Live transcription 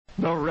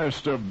the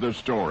rest of the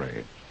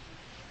story.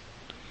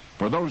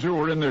 For those who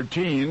were in their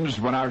teens,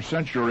 when our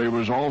century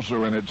was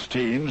also in its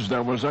teens,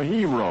 there was a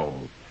hero,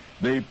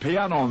 the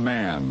piano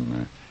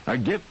man, a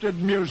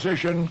gifted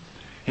musician.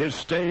 His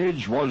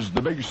stage was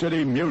the big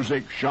city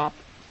music shop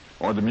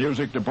or the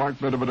music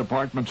department of a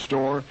department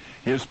store.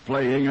 His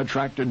playing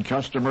attracted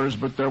customers,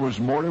 but there was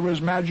more to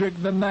his magic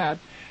than that.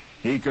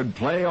 He could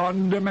play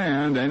on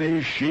demand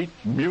any sheet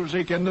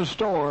music in the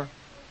store,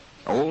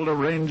 old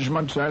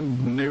arrangements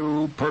and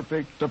new,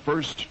 perfect the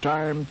first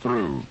time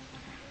through.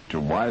 To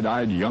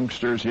wide-eyed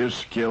youngsters, his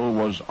skill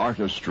was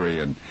artistry,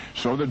 and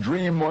so the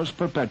dream was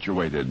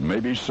perpetuated.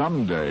 Maybe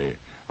someday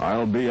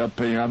I'll be a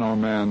piano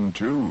man,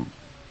 too.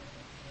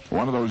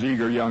 One of those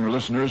eager young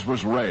listeners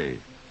was Ray.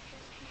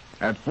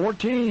 At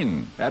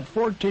 14,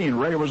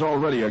 Ray was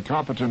already a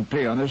competent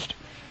pianist.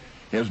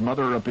 His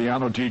mother, a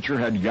piano teacher,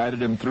 had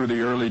guided him through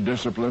the early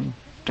discipline,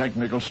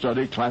 technical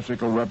study,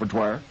 classical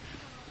repertoire.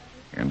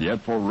 And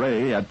yet for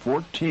Ray, at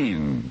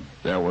 14,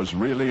 there was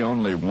really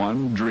only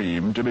one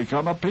dream: to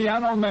become a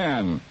piano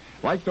man,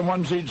 like the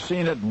ones he'd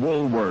seen at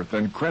Woolworth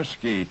and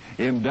Kresge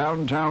in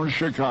downtown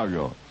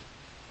Chicago.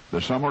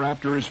 The summer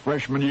after his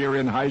freshman year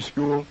in high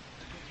school,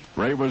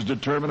 Ray was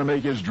determined to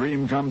make his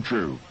dream come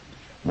true.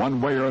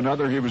 One way or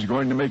another, he was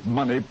going to make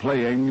money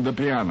playing the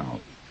piano.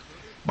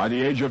 By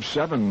the age of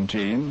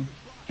 17,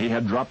 he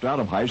had dropped out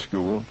of high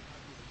school,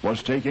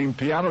 was taking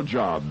piano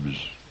jobs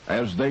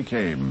as they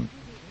came.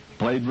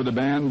 Played with a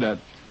band at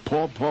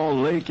Paw Paw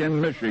Lake in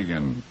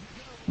Michigan.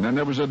 And then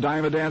there was a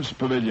dime-a-dance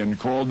pavilion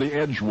called the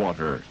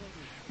Edgewater.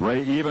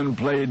 Ray even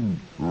played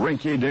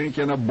rinky-dink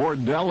in a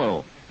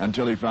bordello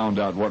until he found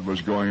out what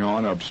was going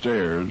on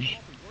upstairs.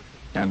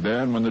 And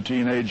then, when the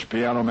teenage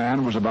piano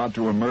man was about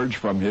to emerge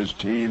from his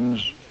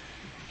teens,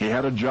 he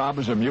had a job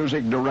as a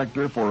music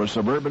director for a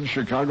suburban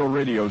Chicago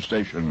radio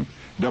station,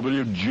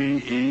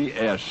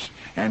 WGES,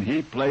 and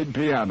he played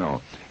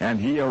piano, and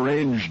he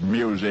arranged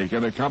music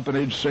and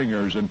accompanied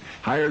singers and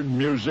hired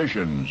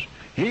musicians.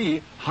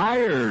 He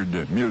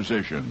hired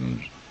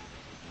musicians.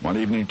 One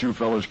evening, two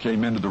fellows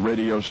came into the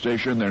radio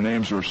station. Their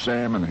names were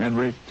Sam and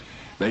Henry.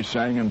 They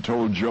sang and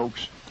told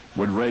jokes.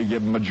 Would Ray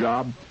give them a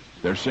job?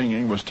 Their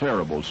singing was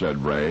terrible,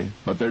 said Ray,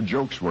 but their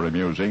jokes were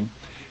amusing.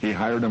 He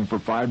hired them for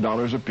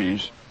 $5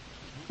 apiece,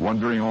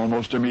 wondering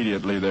almost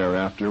immediately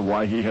thereafter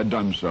why he had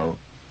done so.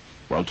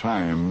 Well,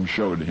 time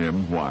showed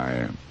him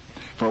why.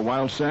 For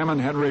while Sam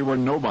and Henry were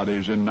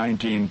nobodies in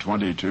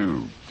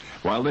 1922,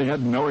 while they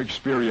had no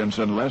experience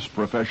and less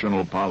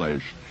professional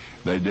polish,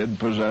 they did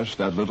possess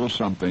that little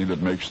something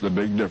that makes the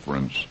big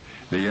difference,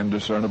 the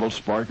indiscernible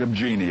spark of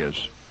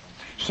genius.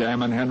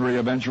 Sam and Henry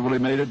eventually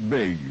made it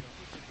big,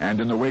 and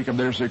in the wake of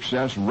their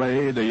success,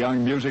 Ray, the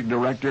young music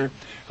director,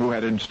 who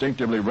had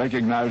instinctively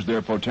recognized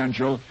their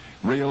potential,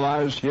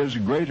 realized his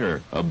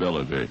greater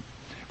ability.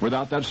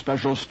 Without that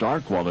special star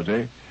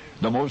quality,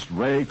 the most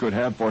Ray could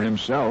have for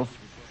himself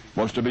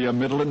was to be a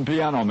middling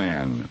piano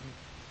man.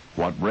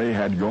 What Ray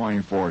had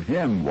going for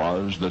him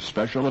was the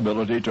special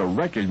ability to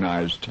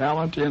recognize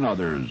talent in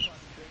others.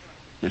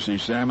 You see,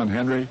 Sam and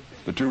Henry,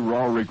 the two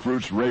raw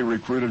recruits Ray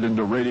recruited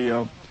into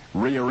radio,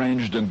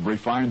 rearranged and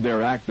refined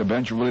their act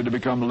eventually to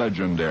become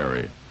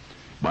legendary.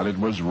 But it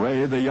was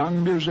Ray, the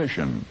young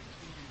musician,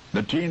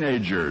 the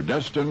teenager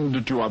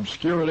destined to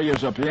obscurity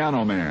as a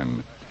piano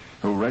man,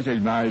 who,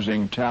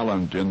 recognizing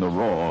talent in the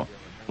raw,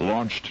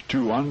 launched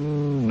two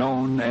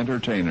unknown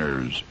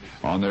entertainers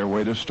on their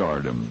way to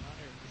stardom.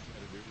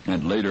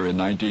 And later in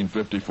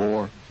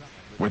 1954,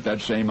 with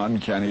that same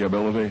uncanny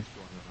ability,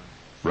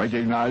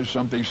 recognized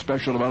something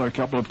special about a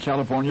couple of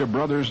California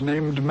brothers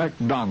named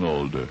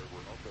McDonald,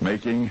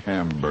 making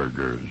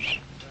hamburgers.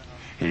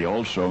 He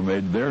also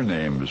made their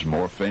names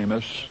more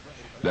famous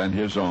than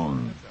his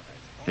own.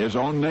 His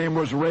own name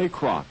was Ray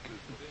Kroc,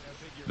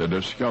 the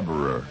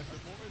discoverer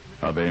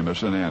of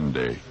Amos and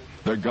Andy,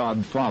 the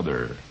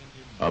godfather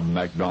of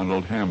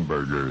McDonald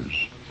hamburgers.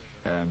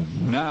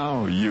 And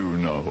now you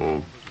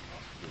know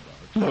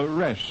the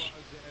rest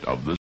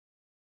of the